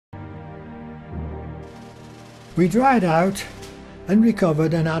We dried out and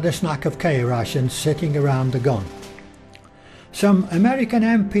recovered and had a snack of K rations sitting around the gun. Some American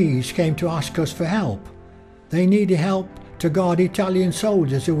MPs came to ask us for help. They needed help to guard Italian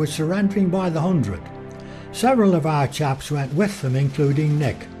soldiers who were surrendering by the hundred. Several of our chaps went with them, including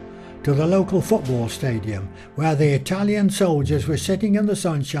Nick, to the local football stadium where the Italian soldiers were sitting in the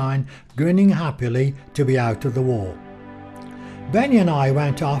sunshine grinning happily to be out of the war. Benny and I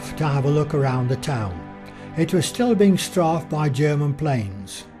went off to have a look around the town. It was still being strafed by German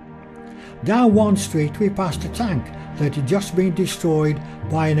planes. Down one street we passed a tank that had just been destroyed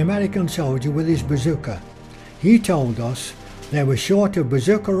by an American soldier with his bazooka. He told us they were short of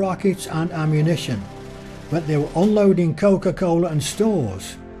bazooka rockets and ammunition, but they were unloading Coca-Cola and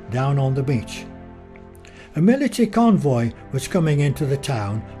stores down on the beach. A military convoy was coming into the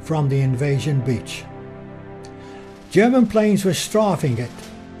town from the invasion beach. German planes were strafing it.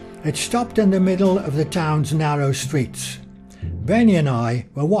 It stopped in the middle of the town's narrow streets. Benny and I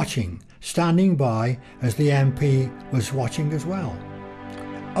were watching, standing by as the MP was watching as well.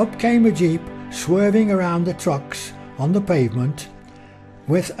 Up came a jeep, swerving around the trucks on the pavement,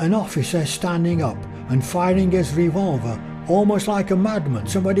 with an officer standing up and firing his revolver, almost like a madman,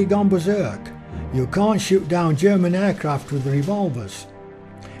 somebody gone berserk. You can't shoot down German aircraft with revolvers.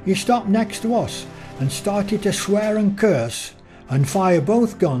 He stopped next to us and started to swear and curse and fire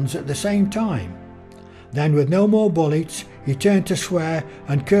both guns at the same time. Then, with no more bullets, he turned to swear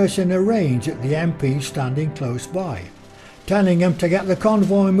and curse in a range at the MP standing close by, telling him to get the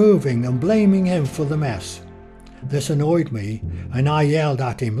convoy moving and blaming him for the mess. This annoyed me and I yelled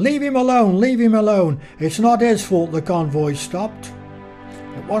at him, "Leave him alone, leave him alone. It's not his fault the convoy stopped.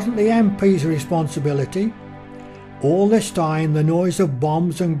 It wasn't the MP's responsibility." All this time the noise of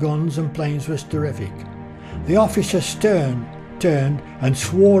bombs and guns and planes was terrific. The officer turned and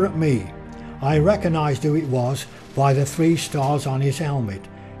swore at me. I recognised who it was by the 3 stars on his helmet.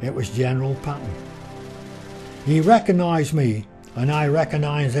 It was General Patton. He recognised me and I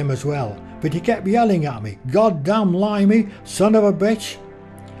recognised him as well, but he kept yelling at me, "Goddamn limey, son of a bitch."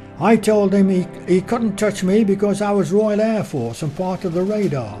 I told him he couldn't touch me because I was Royal Air Force and part of the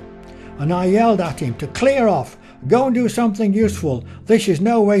radar, and I yelled at him to clear off, go and do something useful. This is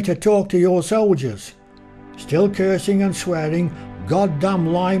no way to talk to your soldiers. Still cursing and swearing, "Goddamn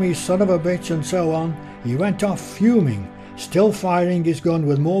limey, son of a bitch," and so on, he went off fuming, still firing his gun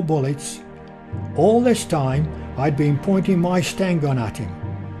with more bullets. All this time I'd been pointing my Sten gun at him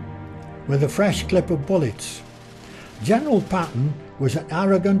with a fresh clip of bullets. General Patton was an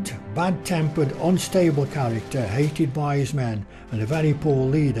arrogant, bad-tempered, unstable character, hated by his men, and a very poor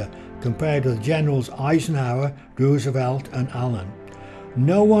leader compared with Generals Eisenhower, Roosevelt and Allen.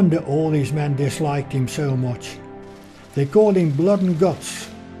 No wonder all his men disliked him so much. They called him blood and guts.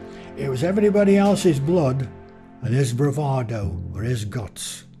 It was everybody else's blood and his bravado or his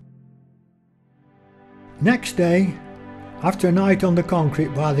guts. Next day, after a night on the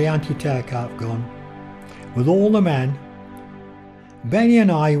concrete by the anti-aircraft gun, with all the men, Benny and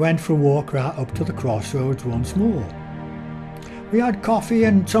I went for a walk right up to the crossroads once more. We had coffee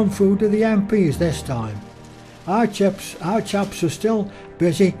and some food to the MPs this time. Our chaps were still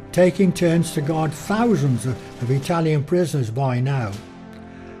busy taking turns to guard thousands of Italian prisoners by now,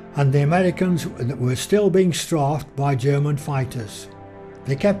 and the Americans were still being strafed by German fighters.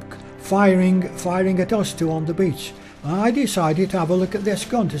 They kept firing at us too on the beach. I decided to have a look at this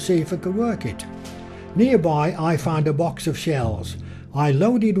gun to see if I could work it. Nearby I found a box of shells. I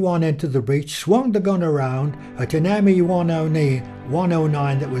loaded one into the breech, swung the gun around at an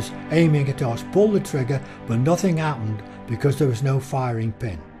M.E.109 that was aiming at us, pulled the trigger, but nothing happened because there was no firing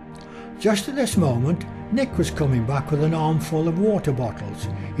pin. Just at this moment, Nick was coming back with an armful of water bottles.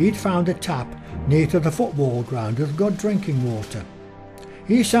 He'd found a tap near to the football ground with good drinking water.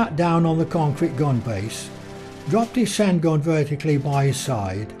 He sat down on the concrete gun base, dropped his Sen gun vertically by his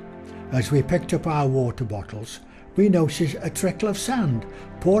side. As we picked up our water bottles, we noticed a trickle of sand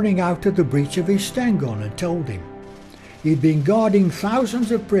pouring out of the breech of his Sten gun and told him. He'd been guarding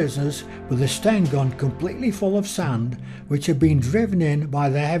thousands of prisoners with a Sten gun completely full of sand which had been driven in by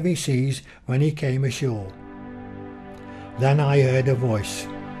the heavy seas when he came ashore. Then I heard a voice.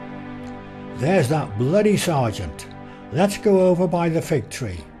 "There's that bloody sergeant. Let's go over by the fig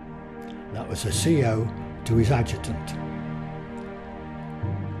tree." That was the CO to his adjutant.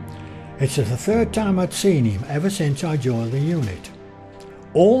 It's the 3rd time I'd seen him ever since I joined the unit.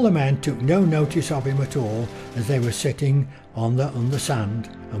 All the men took no notice of him at all as they were sitting on the sand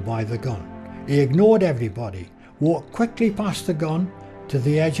and by the gun. He ignored everybody, walked quickly past the gun to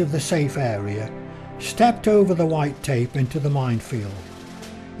the edge of the safe area, stepped over the white tape into the minefield.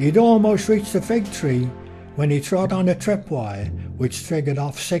 He'd almost reached the fig tree when he trod on a tripwire which triggered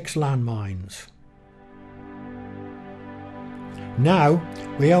off 6 landmines. Now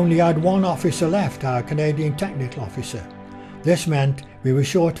we only had one officer left, our Canadian technical officer. This meant we were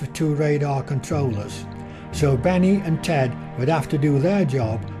short of 2 radar controllers, so Benny and Ted would have to do their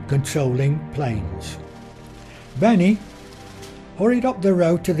job controlling planes. Benny hurried up the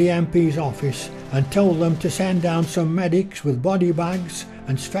road to the MP's office and told them to send down some medics with body bags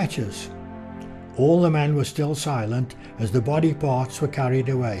and stretchers. All the men were still silent as the body parts were carried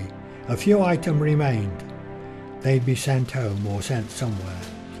away. A few items remained. They'd be sent home or sent somewhere.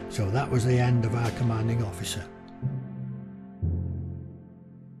 So that was the end of our commanding officer.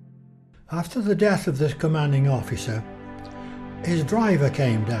 After the death of the commanding officer, his driver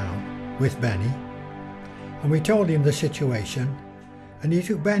came down with Benny, and we told him the situation, and he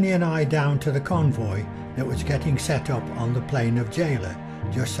took Benny and I down to the convoy that was getting set up on the plain of Gela,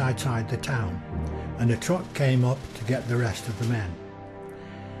 just outside the town, and a truck came up to get the rest of the men.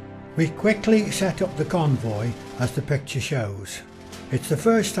 We quickly set up the convoy as the picture shows. It's the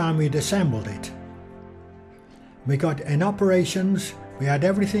first time we'd assembled it. We got in operations, we had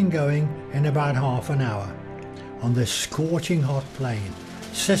everything going in about half an hour on this scorching hot plain.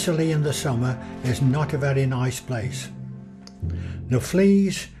 Sicily in the summer is not a very nice place. The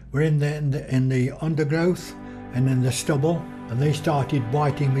fleas were in the undergrowth and in the stubble, and they started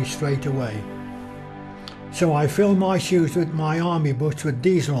biting me straight away. So I filled my shoes with my army boots with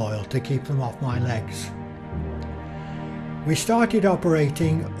diesel oil to keep them off my legs. We started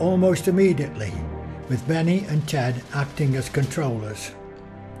operating almost immediately, with Benny and Ted acting as controllers.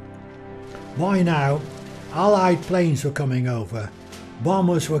 By now, Allied planes were coming over.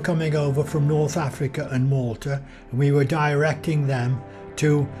 Bombers were coming over from North Africa and Malta, and we were directing them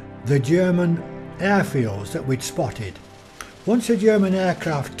to the German airfields that we'd spotted. Once a German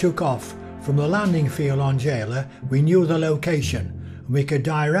aircraft took off from the landing field on Gela, we knew the location, and we could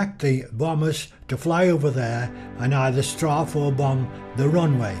direct the bombers to fly over there and either strafe or bomb the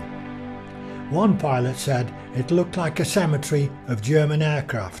runway. One pilot said it looked like a cemetery of German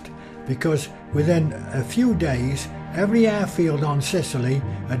aircraft, because within a few days every airfield on Sicily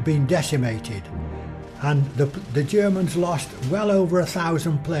had been decimated, and the Germans lost well over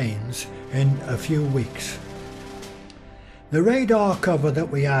 1,000 planes in a few weeks. The radar cover that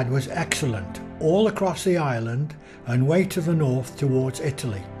we had was excellent, all across the island and way to the north towards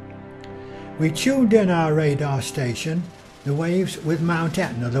Italy. We tuned in our radar station, the waves with Mount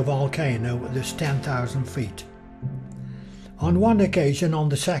Etna, the volcano, that's 10,000 feet. On one occasion, on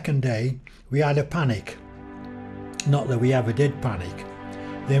the second day, we had a panic. Not that we ever did panic.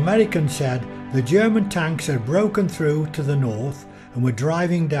 The Americans said the German tanks had broken through to the north and were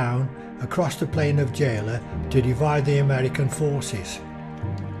driving down across the plain of Gela to divide the American forces.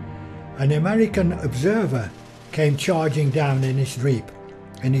 An American observer came charging down in his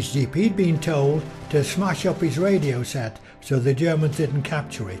jeep. He'd been told to smash up his radio set so the Germans didn't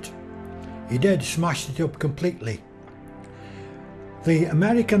capture it. He did, smashed it up completely. The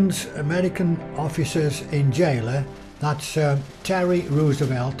American officers in Gela, that's Terry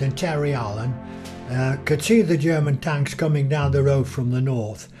Roosevelt and Terry Allen, could see the German tanks coming down the road from the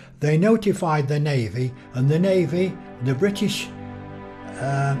north. They notified the Navy, and the Navy, the British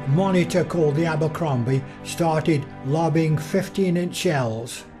monitor called the Abercrombie, started lobbing 15-inch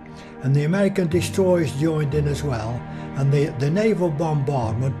shells, and the American destroyers joined in as well, and the naval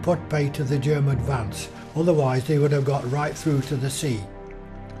bombardment put pay to the German advance. Otherwise they would have got right through to the sea.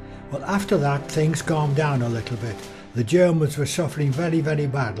 Well, after that things calmed down a little bit. The Germans were suffering very, very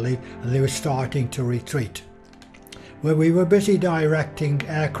badly, and they were starting to retreat. Well, we were busy directing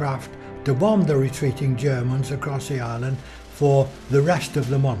aircraft to bomb the retreating Germans across the island for the rest of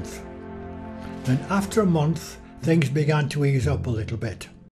the month. And after a month, things began to ease up a little bit.